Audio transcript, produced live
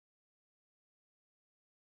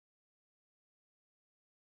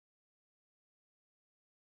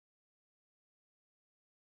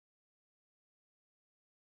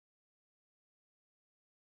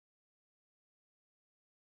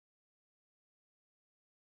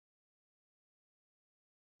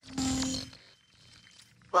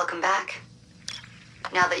Welcome back.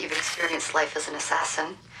 Now that you've experienced life as an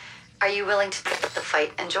assassin, are you willing to pick up the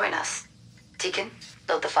fight and join us? Deacon,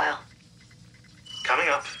 load the file. Coming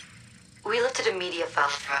up. We lifted a media file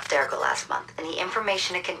from Abstergo last month, and the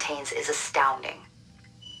information it contains is astounding.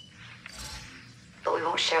 But we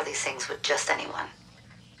won't share these things with just anyone.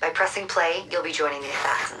 By pressing play, you'll be joining the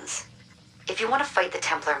assassins. If you want to fight the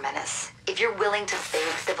Templar menace, if you're willing to save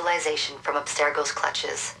civilization from Abstergo's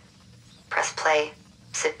clutches, press play,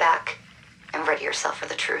 sit back, and ready yourself for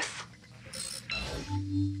the truth.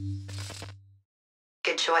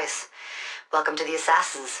 Good choice. Welcome to the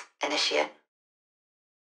Assassins, Initiate.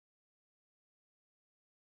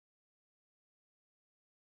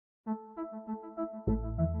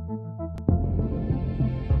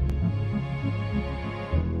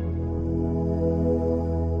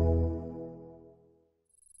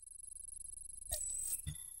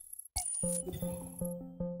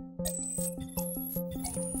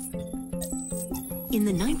 In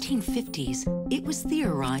the 1950s, it was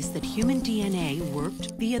theorized that human DNA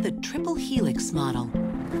worked via the triple helix model.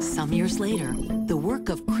 Some years later, the work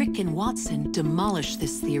of Crick and Watson demolished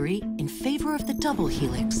this theory in favor of the double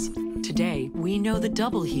helix. Today, we know the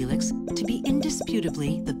double helix to be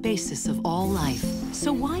indisputably the basis of all life.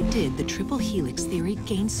 So why did the triple helix theory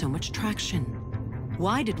gain so much traction?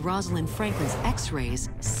 Why did Rosalind Franklin's X-rays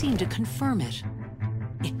seem to confirm it?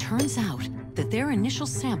 It turns out that their initial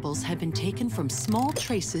samples had been taken from small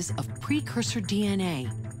traces of precursor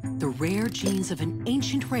DNA, the rare genes of an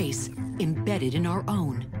ancient race embedded in our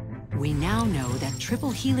own. We now know that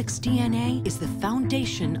triple helix DNA is the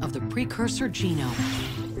foundation of the precursor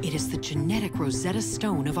genome. It is the genetic Rosetta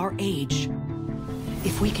Stone of our age.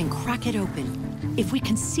 If we can crack it open, if we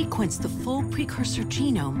can sequence the full precursor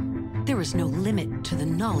genome, there is no limit to the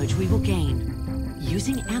knowledge we will gain.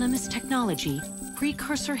 Using Animus technology,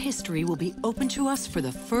 precursor history will be open to us for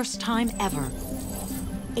the first time ever.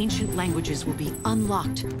 Ancient languages will be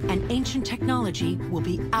unlocked, and ancient technology will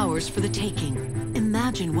be ours for the taking.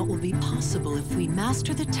 Imagine what will be possible if we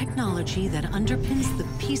master the technology that underpins the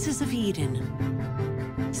pieces of Eden.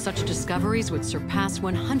 Such discoveries would surpass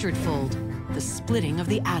 100-fold the splitting of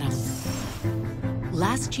the atom.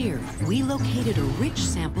 Last year, we located a rich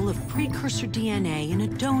sample of precursor DNA in a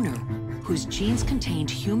donor whose genes contained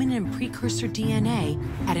human and precursor DNA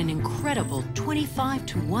at an incredible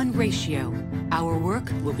 25-to-1 ratio. Our work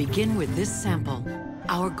will begin with this sample.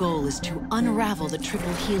 Our goal is to unravel the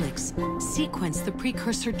triple helix, sequence the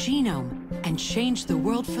precursor genome, and change the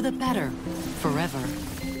world for the better, forever.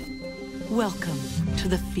 Welcome to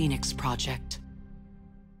the Phoenix Project.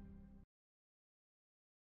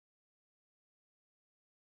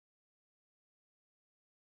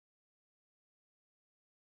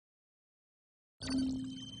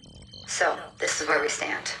 So, this is where we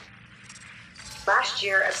stand. Last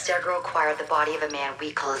year, Abstergo acquired the body of a man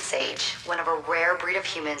we call a sage, one of a rare breed of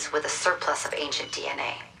humans with a surplus of ancient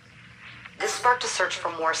DNA. This sparked a search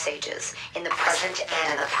for more sages, in the present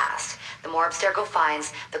and in the past. The more Abstergo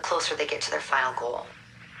finds, the closer they get to their final goal.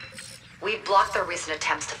 We've blocked their recent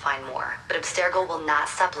attempts to find more, but Abstergo will not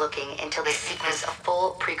stop looking until they sequence a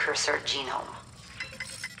full precursor genome.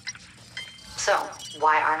 So,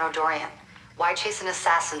 why Arnaud Dorian? Why chase an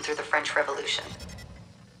assassin through the French Revolution?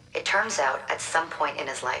 It turns out, at some point in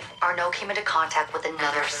his life, Arnaud came into contact with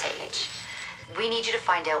another sage. We need you to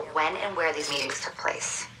find out when and where these meetings took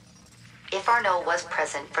place. If Arnaud was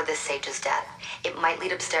present for this sage's death, it might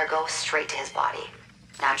lead Abstergo straight to his body.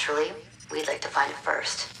 Naturally, we'd like to find it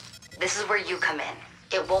first. This is where you come in.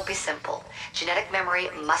 It won't be simple. Genetic memory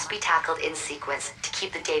must be tackled in sequence to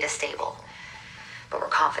keep the data stable. But we're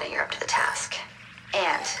confident you're up to the task.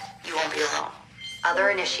 And you won't be alone.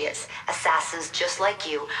 Other initiates, assassins just like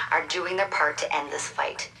you, are doing their part to end this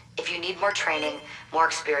fight. If you need more training, more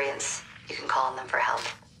experience, you can call on them for help.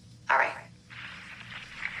 All right.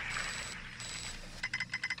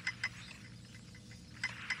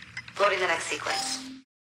 Loading the next sequence.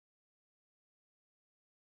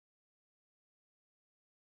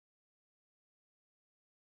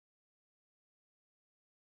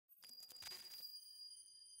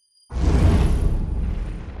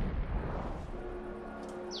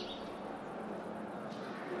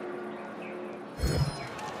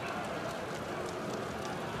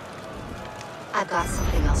 I've got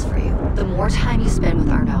something else for you. The more time you spend with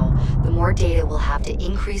Arnaud, the more data we'll have to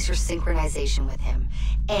increase your synchronization with him,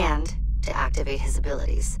 and to activate his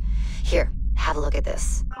abilities. Here, have a look at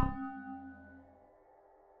this.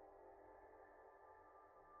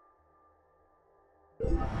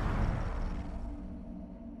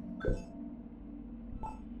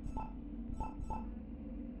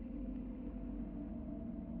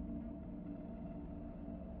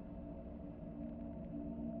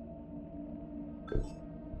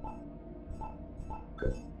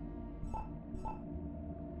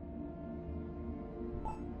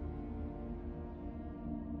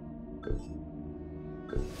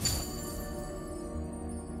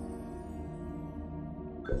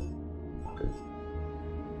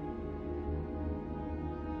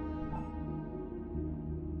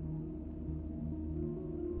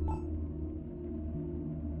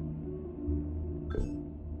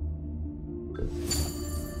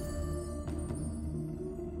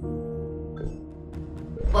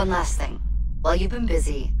 One last thing. While you've been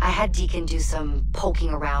busy, I had Deacon do some poking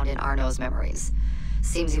around in Arno's memories.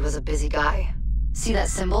 Seems he was a busy guy. See that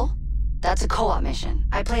symbol? That's a co-op mission.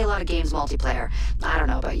 I play a lot of games multiplayer. I don't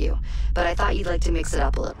know about you, but I thought you'd like to mix it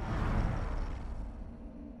up a little.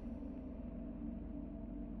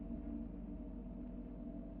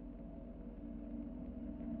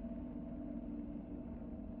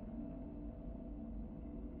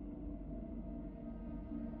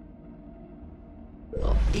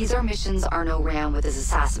 These are missions Arno ran with his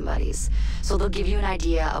assassin buddies, so they'll give you an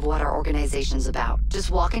idea of what our organization's about. Just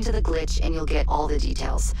walk into the glitch and you'll get all the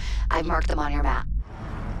details. I've marked them on your map.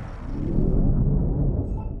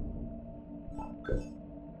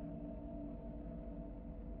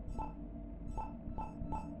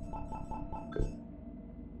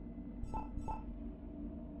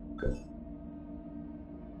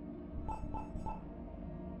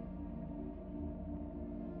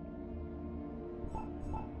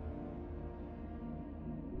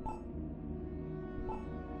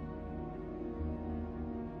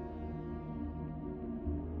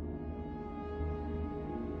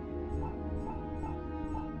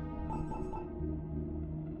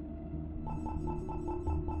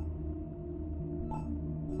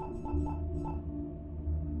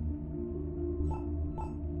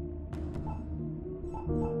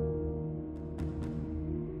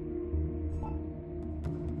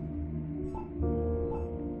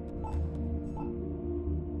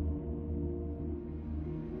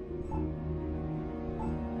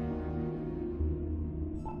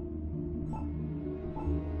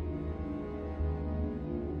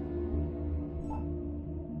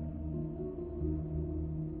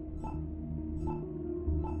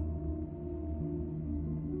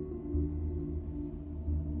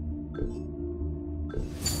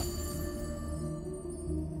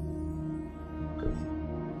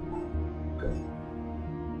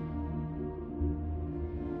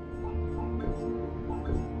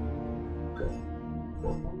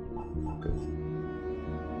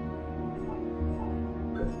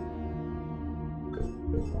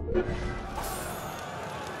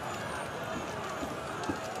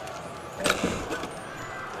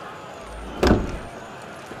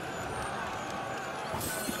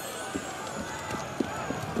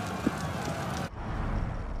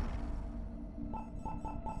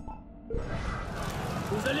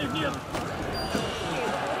 Vous allez venir.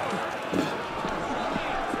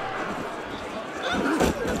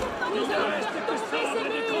 Il ne reste que ça dans les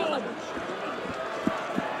décombres.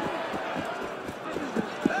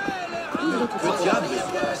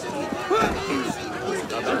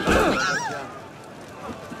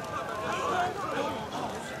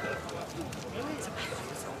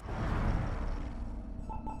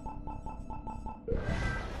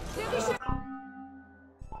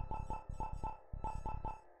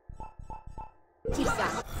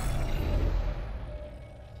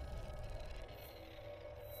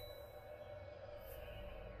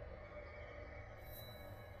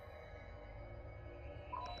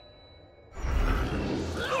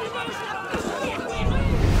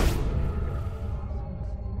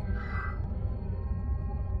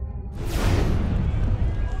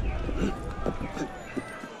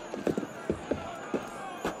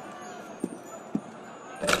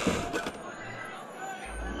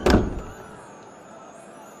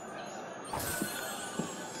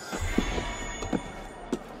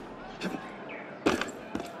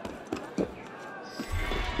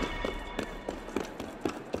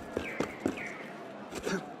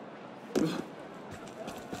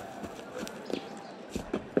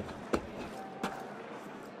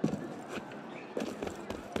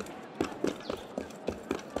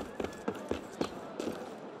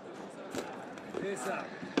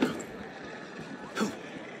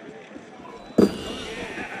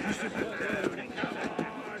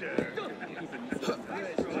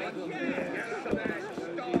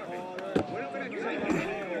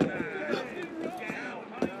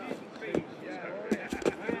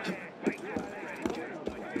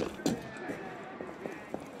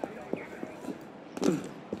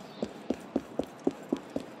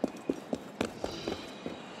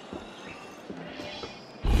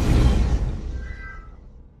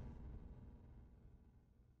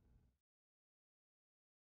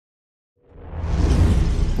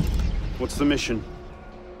 What's the mission?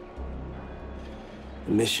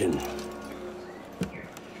 The mission.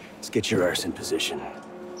 Let's get your arse in position.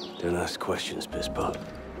 Don't ask questions, piss pop.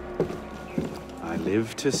 I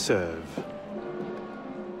live to serve.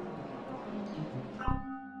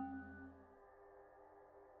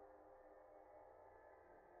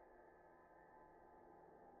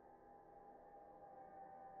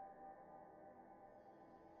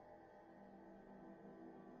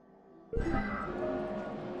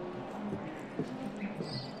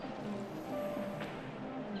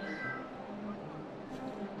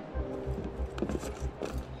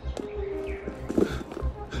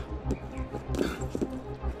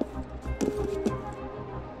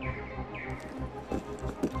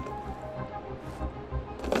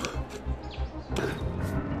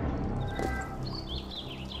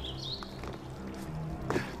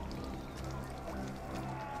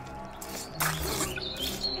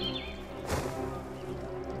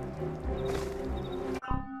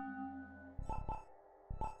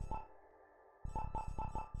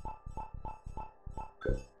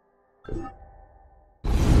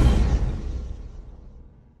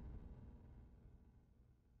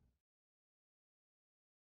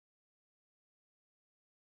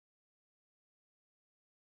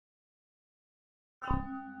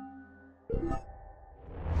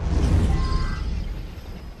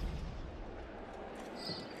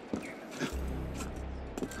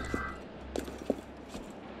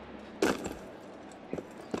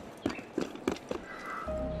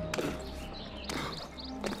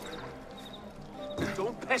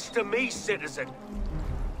 Don't pester me, citizen.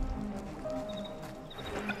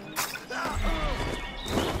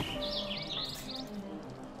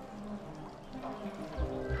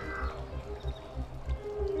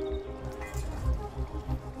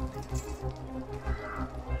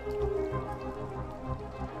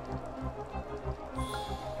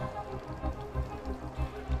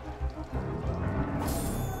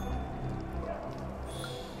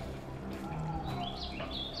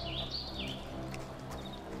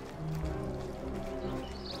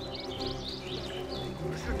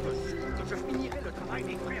 Je finirai le travail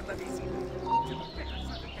des frères imbéciles. Je vais faire un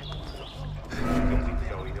sac de canne. Comme une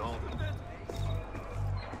théorie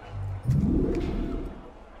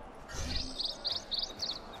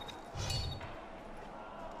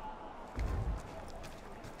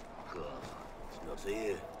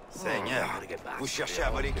Seigneur, vous cherchez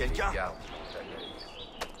à voler quelqu'un?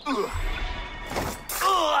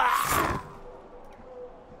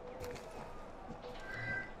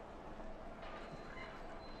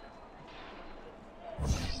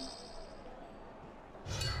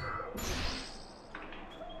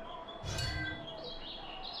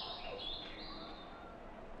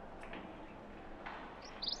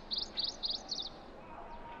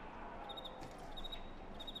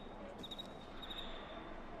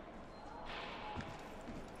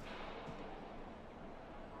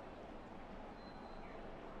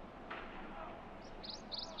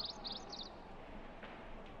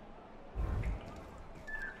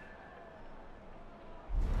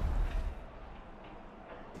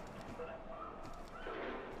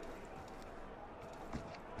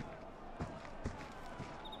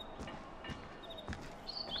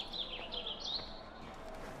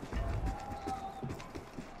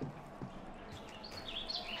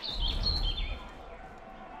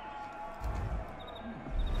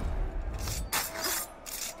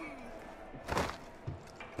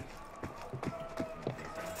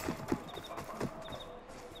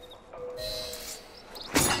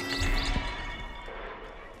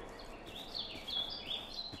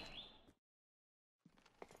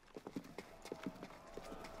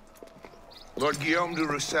 Lord Guillaume de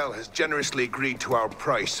Roussel has generously agreed to our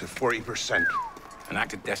price of 40%. An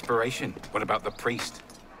act of desperation. What about the priest?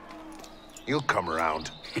 He'll come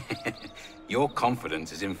around. Your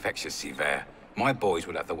confidence is infectious, Sivert. My boys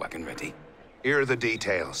will have the wagon ready. Here are the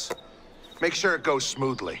details. Make sure it goes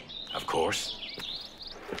smoothly. Of course.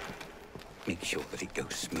 Make sure that it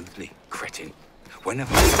goes smoothly, cretin.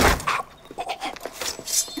 Whenever...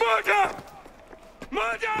 Murder!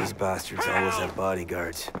 Murder! These bastards always have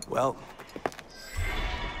bodyguards. Well...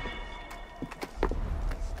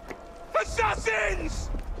 Assassins!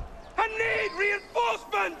 I need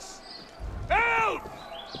reinforcements! Help!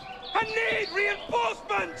 I need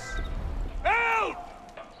reinforcements! Help!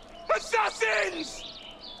 Assassins!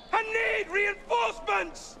 I need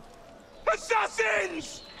reinforcements!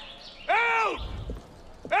 Assassins! Help!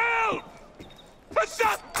 Help!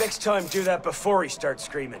 Next time, do that before he starts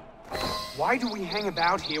screaming. Why do we hang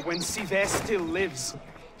about here when Sivert still lives?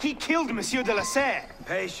 He killed Monsieur de la Serre.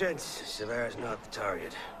 Patience. Sever's not the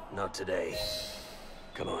target. Not today.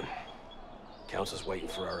 Come on. Council's waiting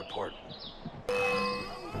for our report.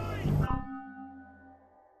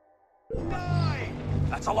 Die!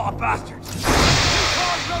 That's a lot of bastards. You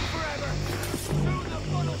can't run forever! Soon the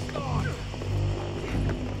fun will start!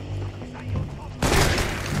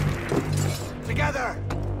 Together!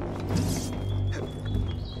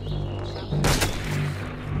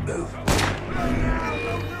 Move.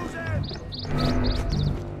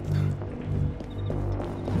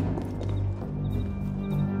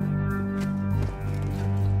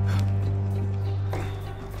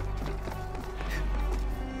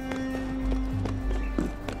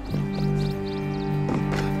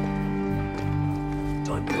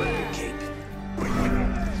 Time to wear your cape.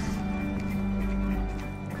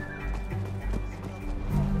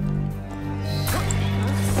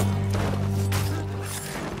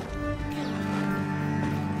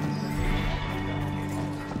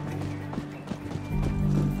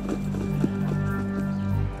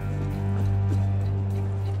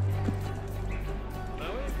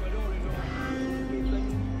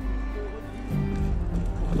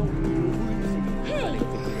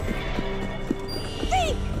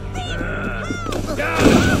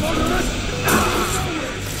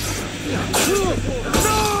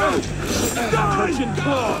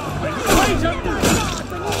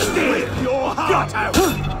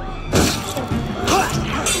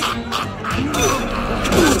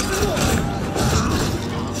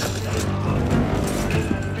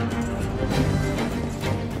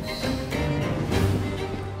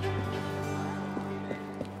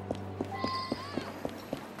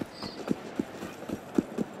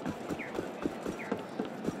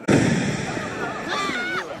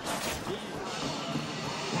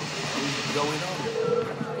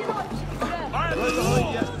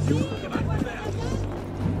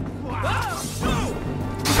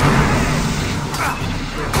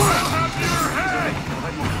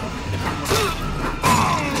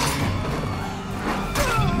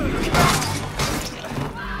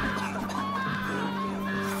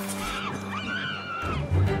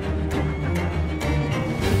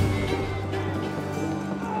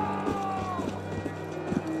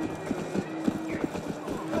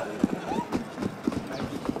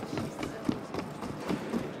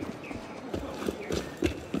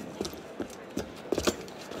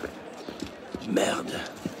 Merde.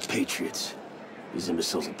 Patriots. These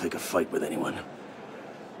imbeciles will pick a fight with anyone.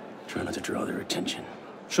 Try not to draw their attention.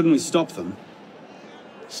 Shouldn't we stop them?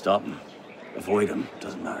 Stop them. Avoid them.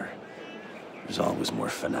 Doesn't matter. There's always more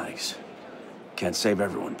fanatics. Can't save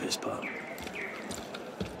everyone, piss pop.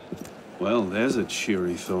 Well, there's a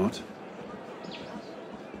cheery thought.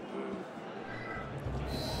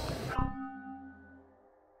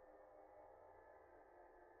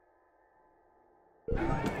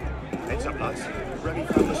 Heads up, lads. Remy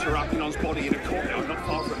found the Seraphion's body in a courtyard not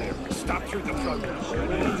far from here. Stabbed through the throat.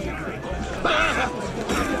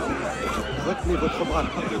 Retenez votre bras.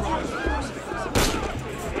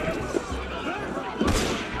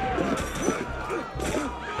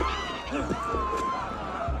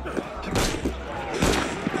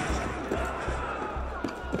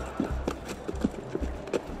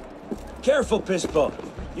 Careful, Pispo.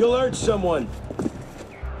 You'll hurt someone.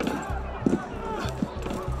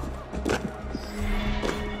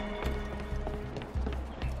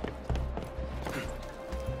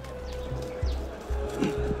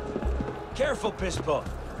 Careful, Pispo.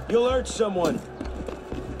 You'll hurt someone.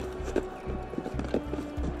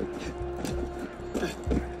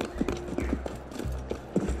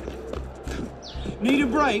 Need a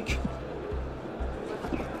break?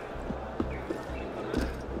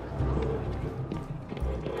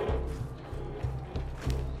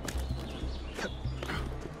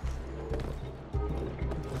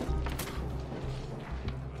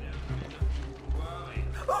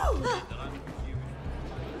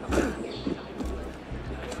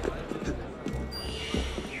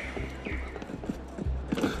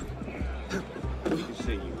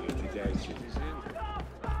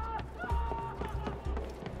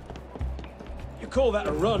 You call that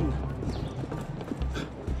a run?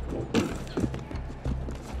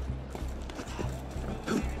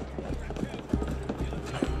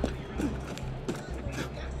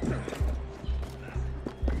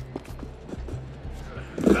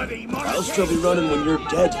 I'll still be running when you're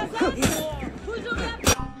dead.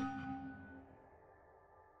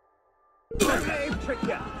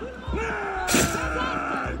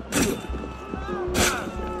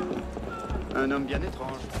 Un homme bien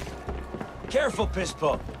étrange. Careful,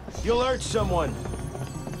 Pispo. You'll hurt someone.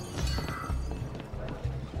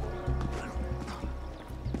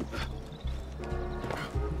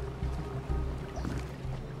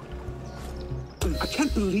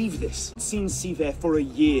 can't believe this. I've seen Seaver for a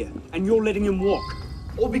year, and you're letting him walk.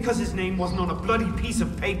 All because his name wasn't on a bloody piece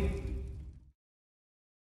of paper.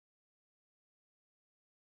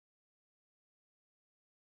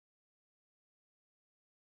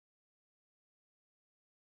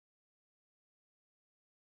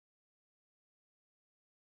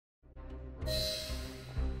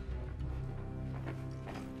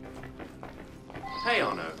 Hey,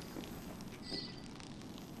 Ono.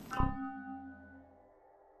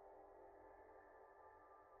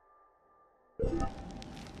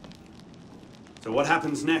 So what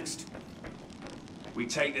happens next? We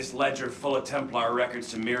take this ledger full of Templar records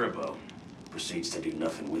to Mirabeau. Proceeds to do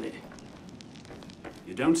nothing with it.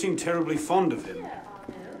 You don't seem terribly fond of him.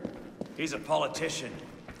 He's a politician.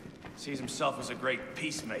 Sees himself as a great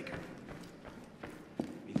peacemaker.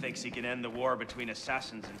 He thinks he can end the war between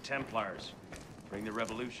assassins and Templars. Bring the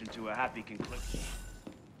revolution to a happy conclusion.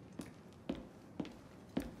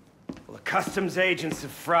 Well, the customs agents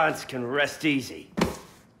of France can rest easy.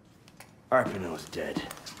 Arpinot's dead.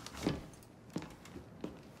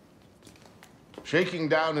 Shaking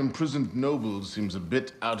down imprisoned nobles seems a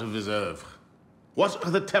bit out of his oeuvre. What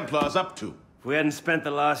are the Templars up to? If we hadn't spent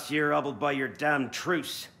the last year hobbled by your damn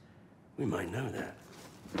truce, we might know that.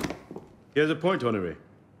 Here's a point, Honoré.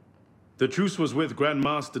 The truce was with Grand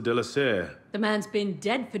Master de la Serre. The man's been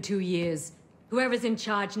dead for 2 years. Whoever's in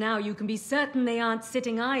charge now, you can be certain they aren't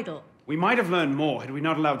sitting idle. We might have learned more had we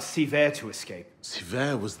not allowed Seaver to escape.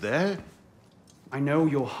 Seaver was there? I know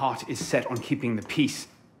your heart is set on keeping the peace,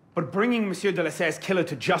 but bringing Monsieur de la Serre's killer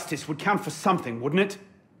to justice would count for something, wouldn't it?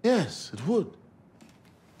 Yes, it would.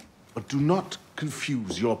 But do not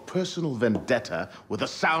confuse your personal vendetta with a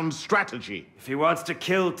sound strategy. If he wants to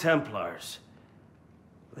kill Templars,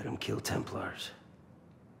 let him kill Templars.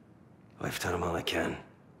 I've done him all I can.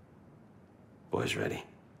 Boys ready?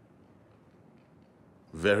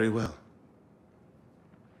 Very well.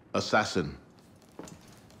 Assassin.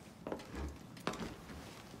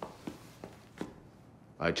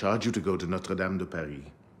 I charge you to go to Notre-Dame de Paris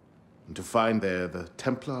and to find there the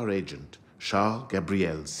Templar agent, Charles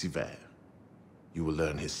Gabriel Seaver. You will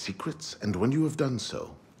learn his secrets, and when you have done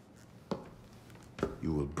so,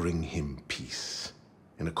 you will bring him peace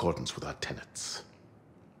in accordance with our tenets.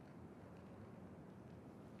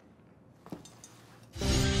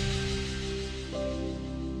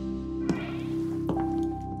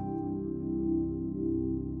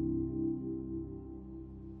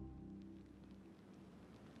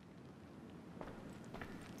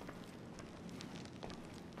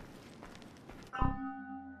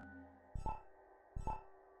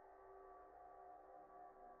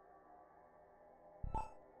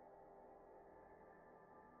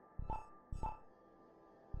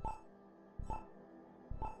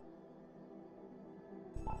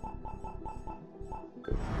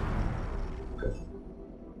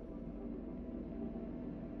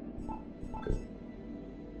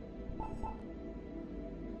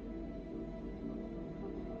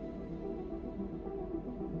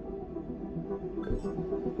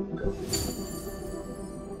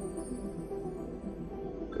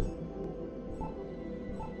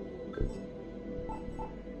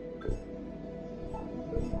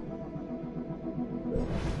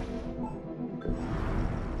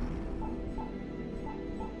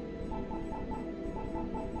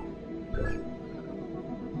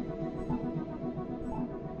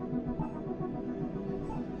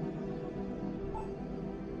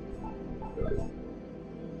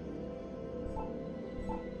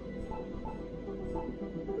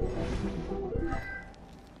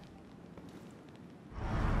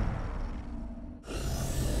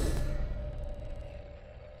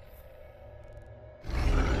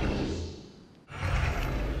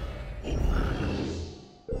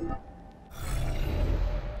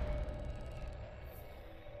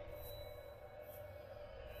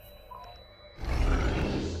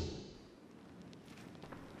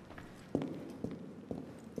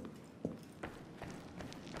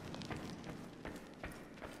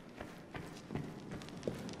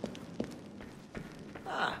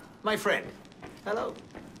 My friend. Hello.